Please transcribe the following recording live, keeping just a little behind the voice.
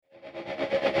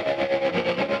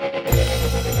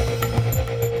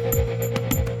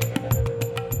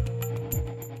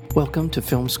Welcome to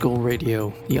Film School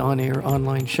Radio, the on-air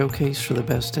online showcase for the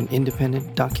best in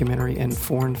independent documentary and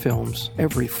foreign films,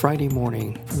 every Friday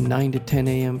morning from 9 to 10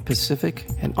 a.m. Pacific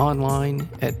and online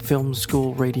at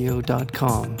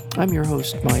filmschoolradio.com. I'm your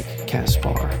host, Mike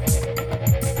Kaspar.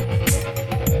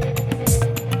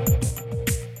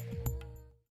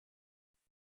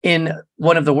 In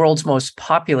one of the world's most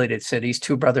populated cities,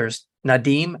 two brothers,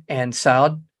 Nadim and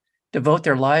Saud, devote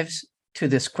their lives to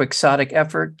this quixotic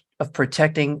effort of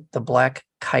protecting the black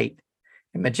kite,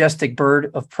 a majestic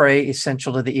bird of prey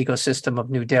essential to the ecosystem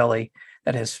of New Delhi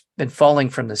that has been falling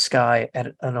from the sky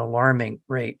at an alarming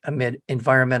rate amid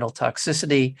environmental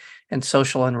toxicity and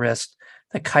social unrest.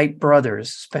 The Kite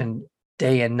brothers spend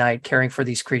day and night caring for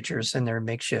these creatures in their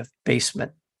makeshift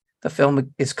basement. The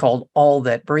film is called All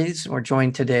That Breathes, and we're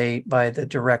joined today by the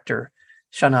director,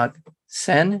 Shanak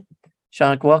Sen.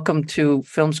 Shanak, welcome to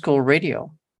Film School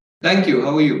Radio. Thank you.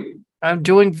 How are you? I'm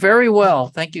doing very well.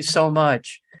 Thank you so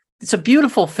much. It's a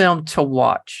beautiful film to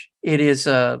watch. It is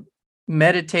a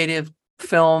meditative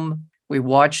film. We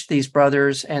watch these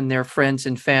brothers and their friends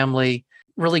and family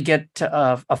really get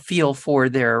a feel for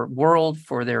their world,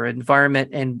 for their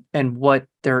environment, and what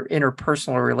their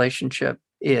interpersonal relationship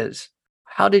is.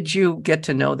 How did you get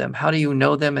to know them? How do you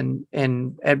know them?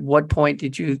 And at what point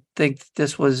did you think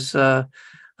this was a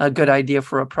good idea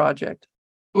for a project?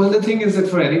 Well, the thing is that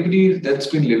for anybody that's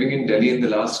been living in Delhi in the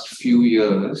last few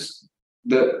years,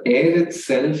 the air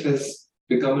itself has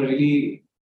become a really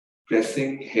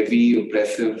pressing, heavy,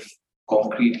 oppressive,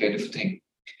 concrete kind of thing.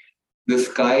 The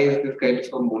sky is this kind of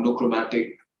a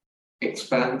monochromatic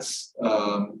expanse.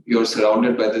 You're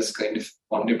surrounded by this kind of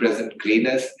omnipresent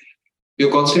grayness.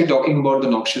 You're constantly talking about the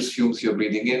noxious fumes you're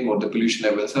breathing in, what the pollution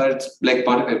levels are. It's like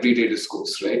part of everyday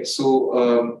discourse, right?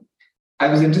 So I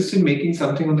was interested in making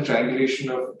something on the triangulation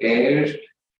of air,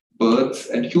 birds,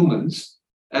 and humans.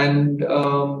 And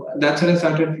that's when I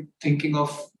started thinking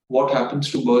of what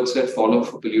happens to birds that fall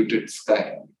off a polluted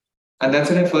sky. And that's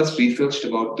when I first researched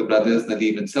about the brothers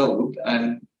Nadim and Saud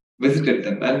and visited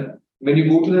them. And when you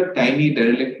go to that tiny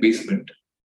derelict basement,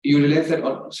 you realize that,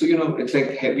 it's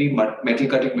like heavy metal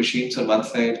cutting machines on one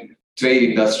side. It's very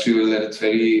industrial and it's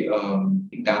very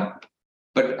damp.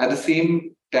 But at the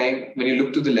same time, when you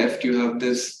look to the left, you have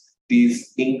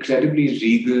these incredibly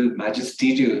regal,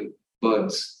 magisterial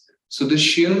birds. So the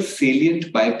sheer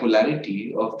salient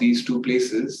bipolarity of these two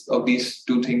places, of these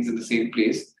two things in the same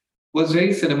place, was very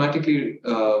cinematically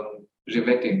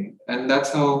riveting. And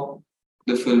that's how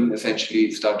the film essentially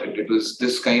started. It was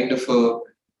this kind of a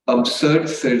absurd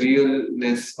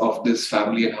surrealness of this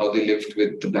family and how they lived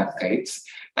with the black kites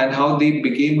and how they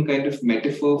became a kind of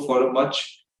metaphor for a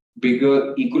much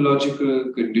bigger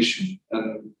ecological condition.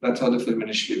 And that's how the film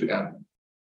initially began.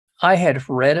 I had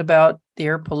read about the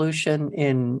air pollution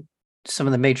in some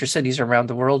of the major cities around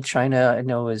the world. China, I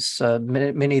know, is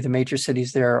many of the major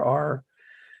cities there are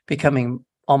becoming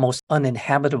almost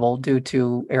uninhabitable due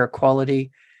to air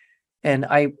quality. And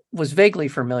I was vaguely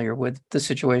familiar with the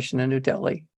situation in New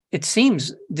Delhi. It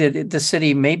seems that the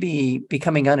city may be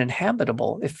becoming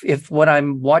uninhabitable if what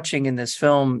I'm watching in this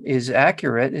film is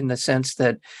accurate, in the sense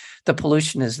that the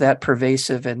pollution is that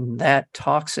pervasive and that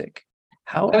toxic.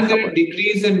 And there are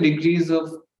degrees and degrees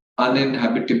of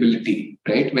uninhabitability,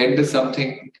 right? When does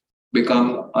something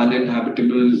become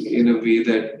uninhabitable in a way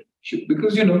that,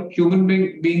 because, human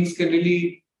beings can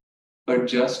really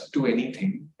adjust to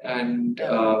anything. And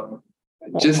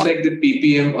just like the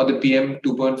ppm or the PM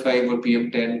 2.5 or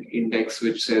PM10 index,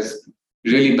 which says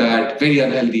really bad, very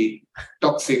unhealthy,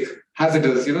 toxic,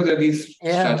 hazardous, there are these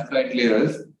stratified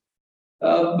layers.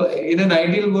 But in an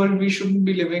ideal world, we shouldn't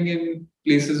be living in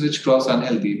places which cross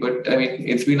unhealthy. But I mean,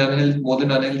 it's been more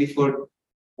than unhealthy for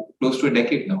close to a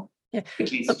decade now,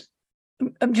 at least.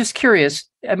 I'm just curious.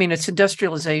 I mean, it's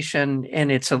industrialization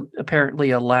and it's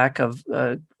apparently a lack of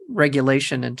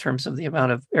regulation in terms of the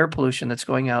amount of air pollution that's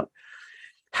going out.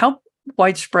 How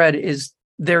widespread is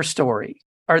their story?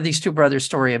 Are these two brothers'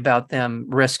 story about them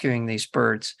rescuing these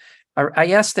birds?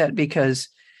 I ask that because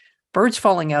birds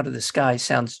falling out of the sky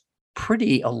sounds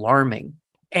pretty alarming.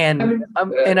 And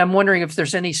I'm wondering if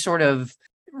there's any sort of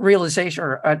realization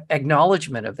or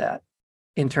acknowledgement of that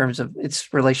in terms of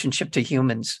its relationship to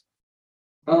humans.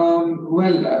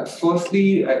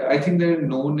 Firstly, I think they're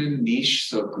known in niche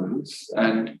circles,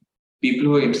 and people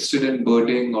who are interested in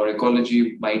birding or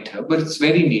ecology might have, but it's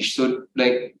very niche. So,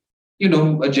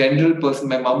 a general person,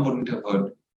 my mom wouldn't have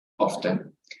heard of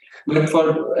them. But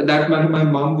for that matter, my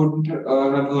mom wouldn't have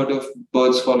heard of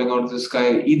birds falling out of the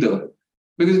sky either,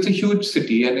 because it's a huge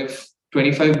city, and if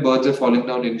 25 birds are falling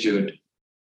down injured,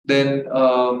 then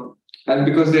and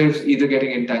because they're either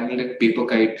getting entangled in paper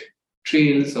kite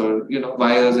trails or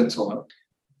wires and so on,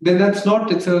 then that's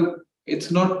not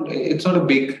it's not a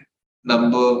big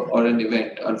number or an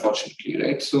event, unfortunately,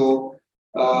 right? So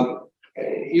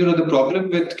the problem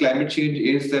with climate change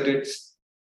is that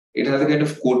it has a kind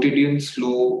of quotidian,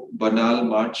 slow, banal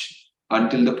march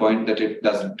until the point that it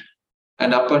doesn't.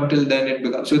 And up until then, it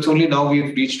becomes so. It's only now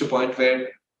we've reached a point where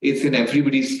it's in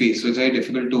everybody's face. So it's very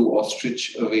difficult to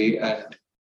ostrich away and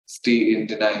stay in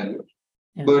denial.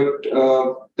 Yeah.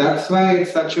 But that's why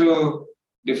it's such a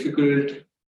difficult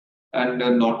and a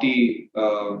naughty,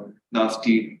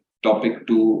 nasty topic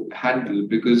to handle,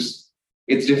 because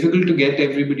it's difficult to get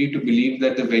everybody to believe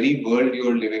that the very world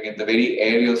you're living in, the very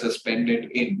air you're suspended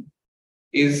in,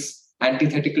 is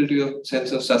antithetical to your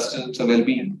sense of sustenance or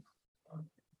well-being.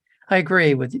 I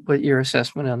agree with what your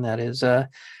assessment on that is.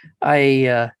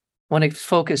 I want to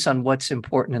focus on what's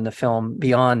important in the film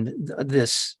beyond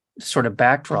this sort of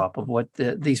backdrop of what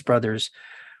these brothers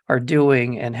are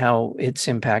doing and how it's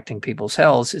impacting people's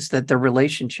health, is that the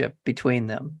relationship between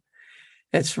them.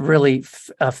 It's really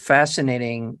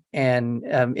fascinating and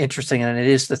interesting, and it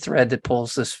is the thread that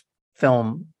pulls this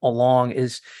film along,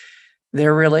 is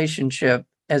their relationship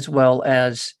as well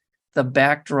as the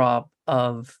backdrop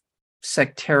of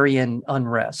sectarian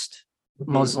unrest,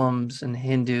 Muslims and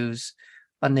Hindus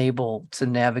unable to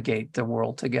navigate the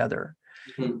world together,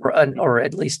 or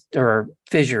at least there are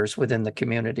fissures within the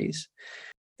communities.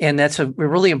 And that's a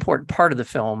really important part of the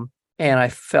film. And I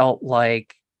felt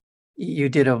like you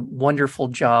did a wonderful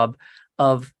job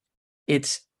of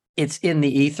it's in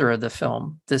the ether of the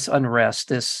film, this unrest,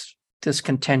 this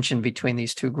contention between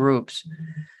these two groups.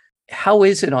 How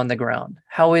is it on the ground?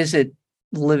 How is it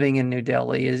living in New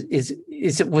Delhi?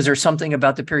 Was there something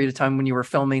about the period of time when you were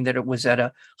filming that it was at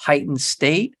a heightened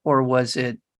state, or was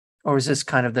this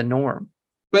kind of the norm?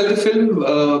 Well, the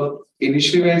film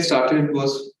initially when it started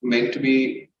was meant to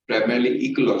be primarily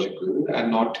ecological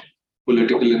and not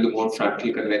political in the more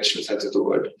frontal conventional sense of the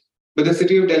word. But the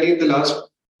city of Delhi in the last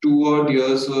 2 odd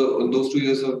years, those 2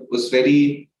 years was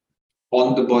very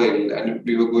on the boil, and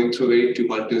we were going through a very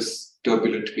tumultuous,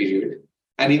 turbulent period.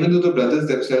 And even though the brothers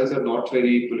themselves are not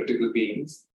very political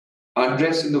beings,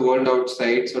 unrest in the world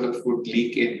outside sort of would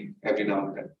leak in every now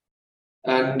and then.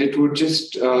 And it would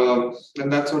just,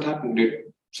 and that's what happened.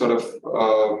 It sort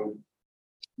of,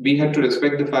 we had to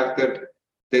respect the fact that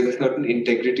there's a certain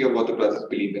integrity of what the brothers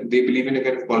believe in. They believe in a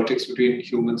kind of politics between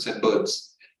humans and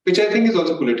birds, which I think is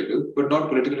also political, but not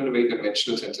political in a very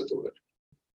conventional sense of the word.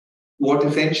 What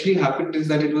essentially happened is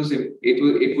that it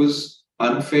was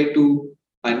unfair to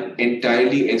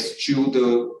entirely eschew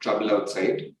the trouble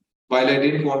outside, while I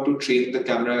didn't want to train the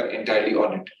camera entirely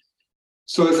on it.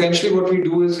 So essentially what we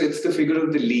do is it's the figure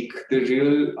of the leak. The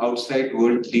real outside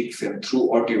world leaks in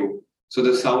through audio. So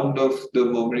the sound of the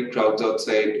murmuring crowds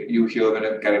outside you hear when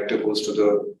a character goes to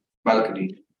the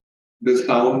balcony. The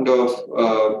sound of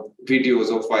videos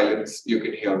of violence you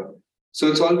can hear. So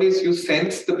it's always, you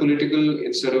sense the political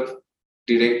instead of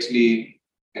directly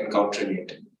encountering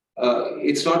it.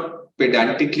 It's not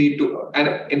pedantically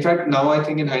and in fact, now I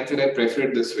think in hindsight, I prefer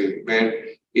it this way, where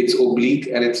it's oblique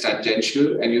and it's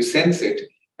tangential and you sense it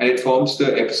and it forms the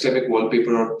epistemic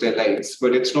wallpaper of their lives.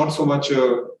 But it's not so much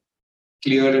a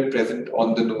clear and present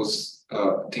on the nose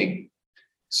thing.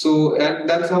 So, and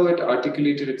that's how it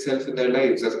articulated itself in their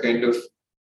lives as a kind of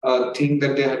thing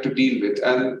that they had to deal with.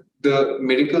 And the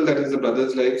miracle that is the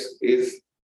brothers' lives is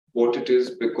what it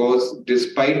is, because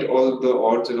despite all the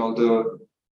odds and all the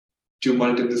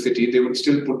tumult in the city, they would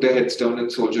still put their heads down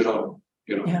and soldier on,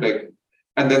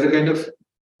 and there's a kind of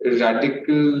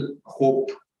radical hope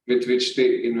with which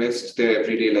they invest their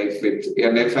everyday life with.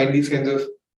 And I find these kinds of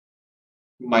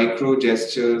micro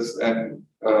gestures and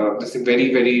this is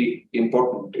very, very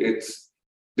important.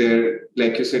 They're,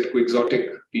 like you said, quixotic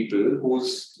people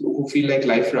who feel like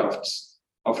life rafts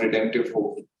of redemptive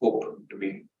hope to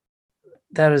me.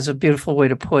 That is a beautiful way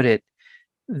to put it.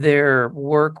 Their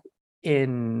work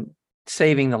in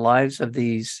saving the lives of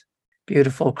these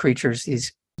beautiful creatures,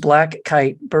 these black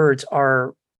kite birds,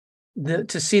 are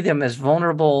to see them as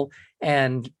vulnerable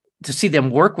and to see them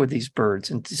work with these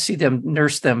birds and to see them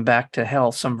nurse them back to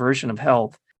health, some version of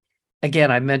health.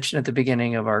 Again, I mentioned at the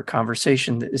beginning of our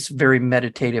conversation that it's very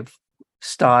meditative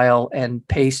style and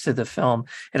pace to the film.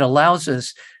 It allows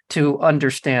us to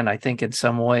understand, I think, in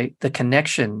some way, the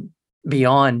connection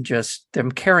beyond just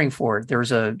them caring for it.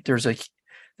 There's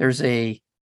a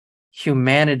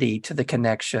humanity to the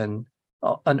connection,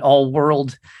 an all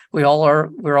world. We're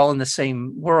all in the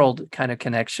same world kind of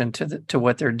connection to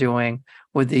what they're doing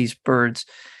with these birds.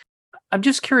 I'm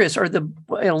just curious, a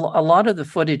lot of the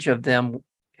footage of them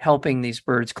helping these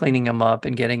birds, cleaning them up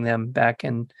and getting them back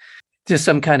in, to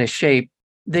some kind of shape,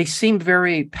 they seemed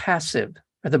very passive.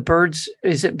 Are the birds,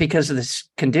 is it because of this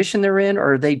condition they're in,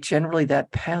 or are they generally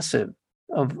that passive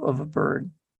of a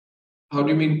bird? How do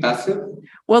you mean passive?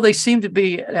 Well, they seem to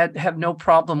be have no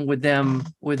problem with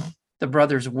the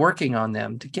brothers working on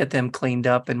them to get them cleaned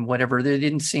up and whatever. There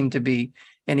didn't seem to be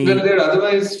any. Well, they're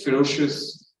otherwise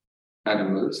ferocious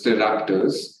animals. They're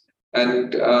raptors,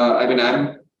 and I mean,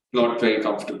 I'm not very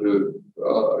comfortable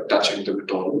touching them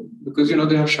at all because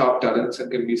they have sharp talons and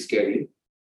can be scary.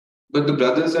 But the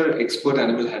brothers are expert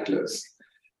animal handlers,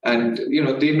 and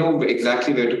they know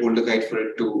exactly where to hold the kite for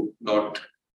it to not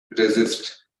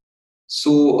resist.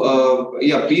 So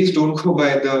yeah, please don't go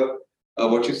by the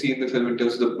what you see in the film in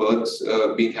terms of the birds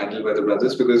being handled by the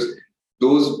brothers, because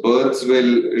those birds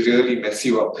will really mess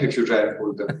you up if you try and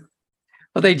hold them.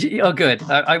 Well, good.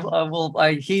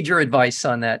 I heed your advice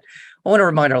on that. I want to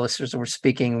remind our listeners that we're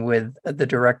speaking with the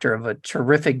director of a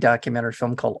terrific documentary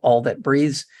film called All That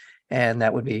Breathes, and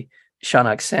that would be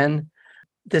Shanak Sen.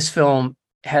 This film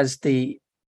has the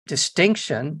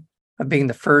distinction of being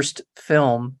the first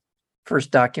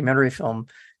documentary film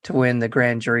to win the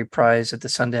Grand Jury Prize at the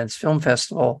Sundance Film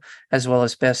Festival, as well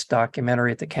as Best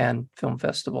Documentary at the Cannes Film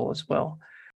Festival as well.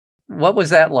 What was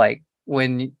that like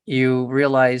when you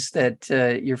realized that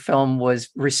your film was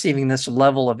receiving this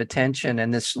level of attention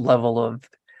and this level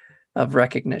of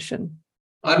recognition?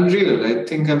 Unreal. I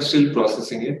think I'm still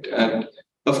processing it. And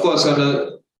of course, on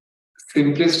a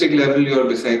simplistic level, you're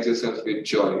beside yourself with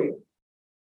joy.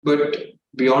 But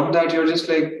beyond that, you're just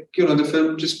like, the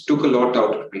film just took a lot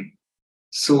out of me.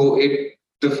 So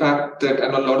the fact that,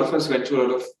 and a lot of us went through a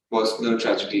lot of personal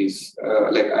tragedies,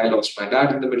 like I lost my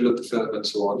dad in the middle of the film and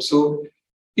so on. So,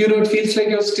 it feels like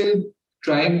you're still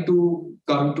trying to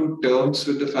come to terms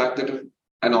with the fact that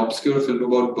an obscure film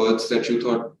about birds that you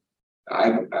thought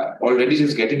I'm already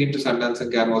just getting into Sundance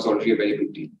and Cannes was already a very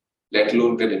big deal, let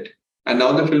alone win it. And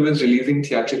now the film is releasing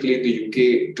theatrically in the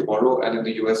UK tomorrow and in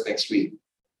the US next week.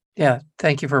 Yeah,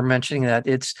 thank you for mentioning that.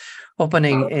 It's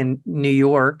opening in New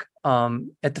York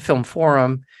at the Film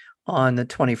Forum on the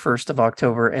 21st of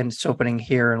October, and it's opening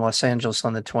here in Los Angeles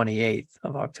on the 28th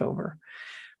of October.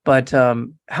 But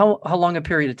how long a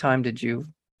period of time did you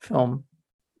film?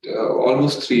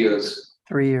 Almost 3 years.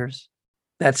 3 years.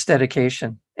 That's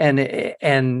dedication.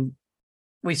 And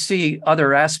we see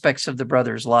other aspects of the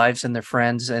brothers' lives and their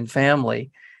friends and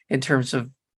family in terms of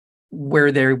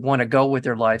where they want to go with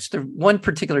their lives. The one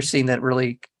particular scene that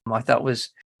really I thought was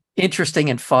interesting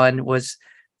and fun was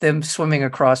them swimming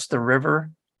across the river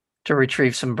to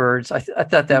retrieve some birds. I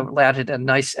thought that added a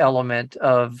nice element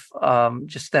of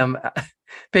just them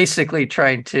basically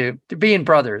trying to being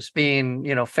brothers, being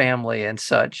family and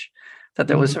such. That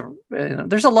there was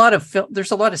there's a lot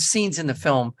of scenes in the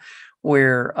film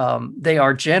where they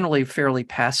are generally fairly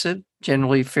passive,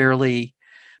 generally fairly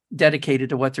dedicated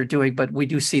to what they're doing, but we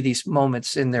do see these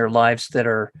moments in their lives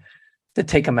that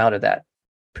take them out of that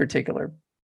particular.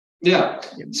 Yeah.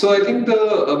 So I think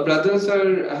the brothers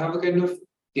have a kind of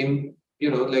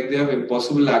like they have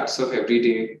impossible acts of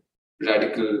everyday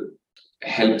radical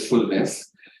helpfulness,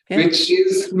 which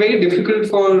is very difficult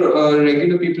for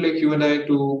regular people like you and I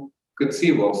to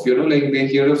conceive of. Like they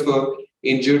hear of a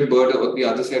injured bird on the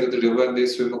other side of the river and they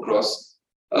swim across.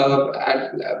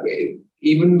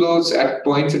 Even though at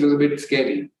points it was a bit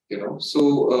scary,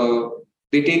 So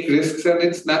they take risks and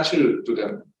it's natural to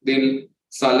them.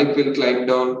 Salik will climb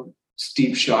down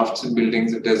steep shafts in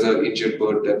buildings if there's an injured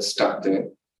bird that's stuck there.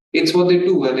 It's what they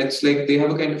do, and it's like they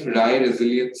have a kind of wry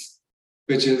resilience,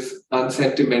 which is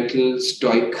unsentimental,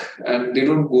 stoic, and they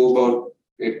don't go about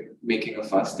it making a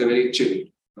fuss. They're very chill.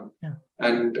 Yeah.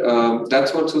 And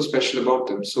that's what's so special about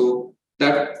them. So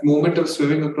that moment of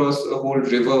swimming across a whole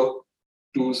river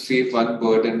to save one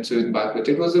bird and swim back with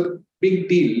it was a big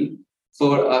deal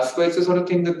for us, but it's the sort of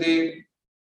thing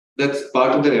that's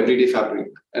part of their everyday fabric,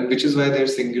 and which is why they're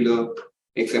singular,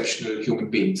 exceptional human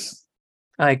beings.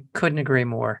 I couldn't agree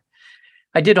more.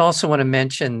 I did also want to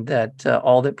mention that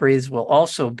All That Breathes will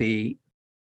also be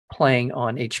playing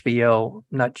on HBO.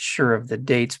 I'm not sure of the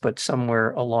dates, but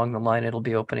somewhere along the line it'll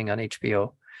be opening on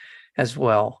HBO as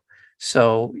well.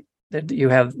 So that you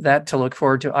have that to look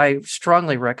forward to. I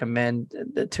strongly recommend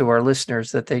to our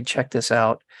listeners that they check this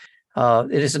out.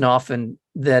 It isn't often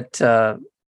that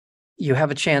you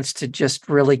have a chance to just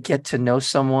really get to know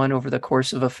someone over the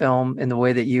course of a film in the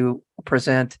way that you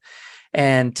present,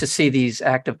 and to see these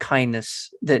acts of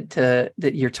kindness that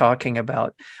you're talking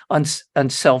about,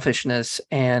 unselfishness,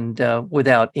 and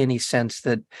without any sense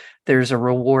that there's a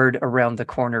reward around the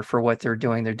corner for what they're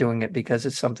doing. They're doing it because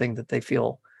it's something that they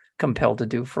feel compelled to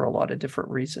do for a lot of different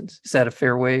reasons. Is that a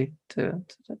fair way to?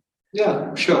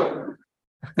 Yeah, sure.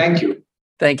 Thank you.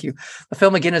 Thank you. The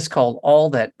film again is called All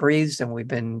That Breathes, and we've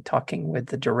been talking with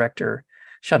the director,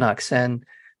 Shanak Sen.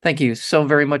 Thank you so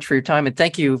very much for your time, and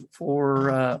thank you for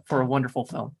a wonderful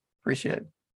film. Appreciate it.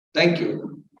 Thank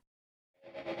you.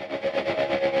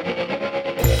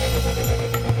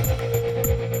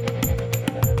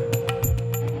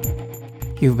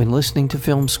 You've been listening to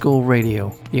Film School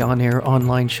Radio, the on-air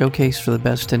online showcase for the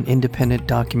best in independent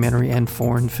documentary and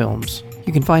foreign films.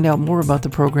 You can find out more about the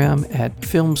program at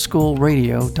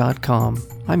filmschoolradio.com.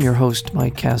 I'm your host,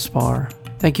 Mike Kaspar.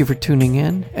 Thank you for tuning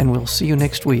in, and we'll see you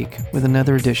next week with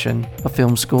another edition of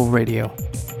Film School Radio.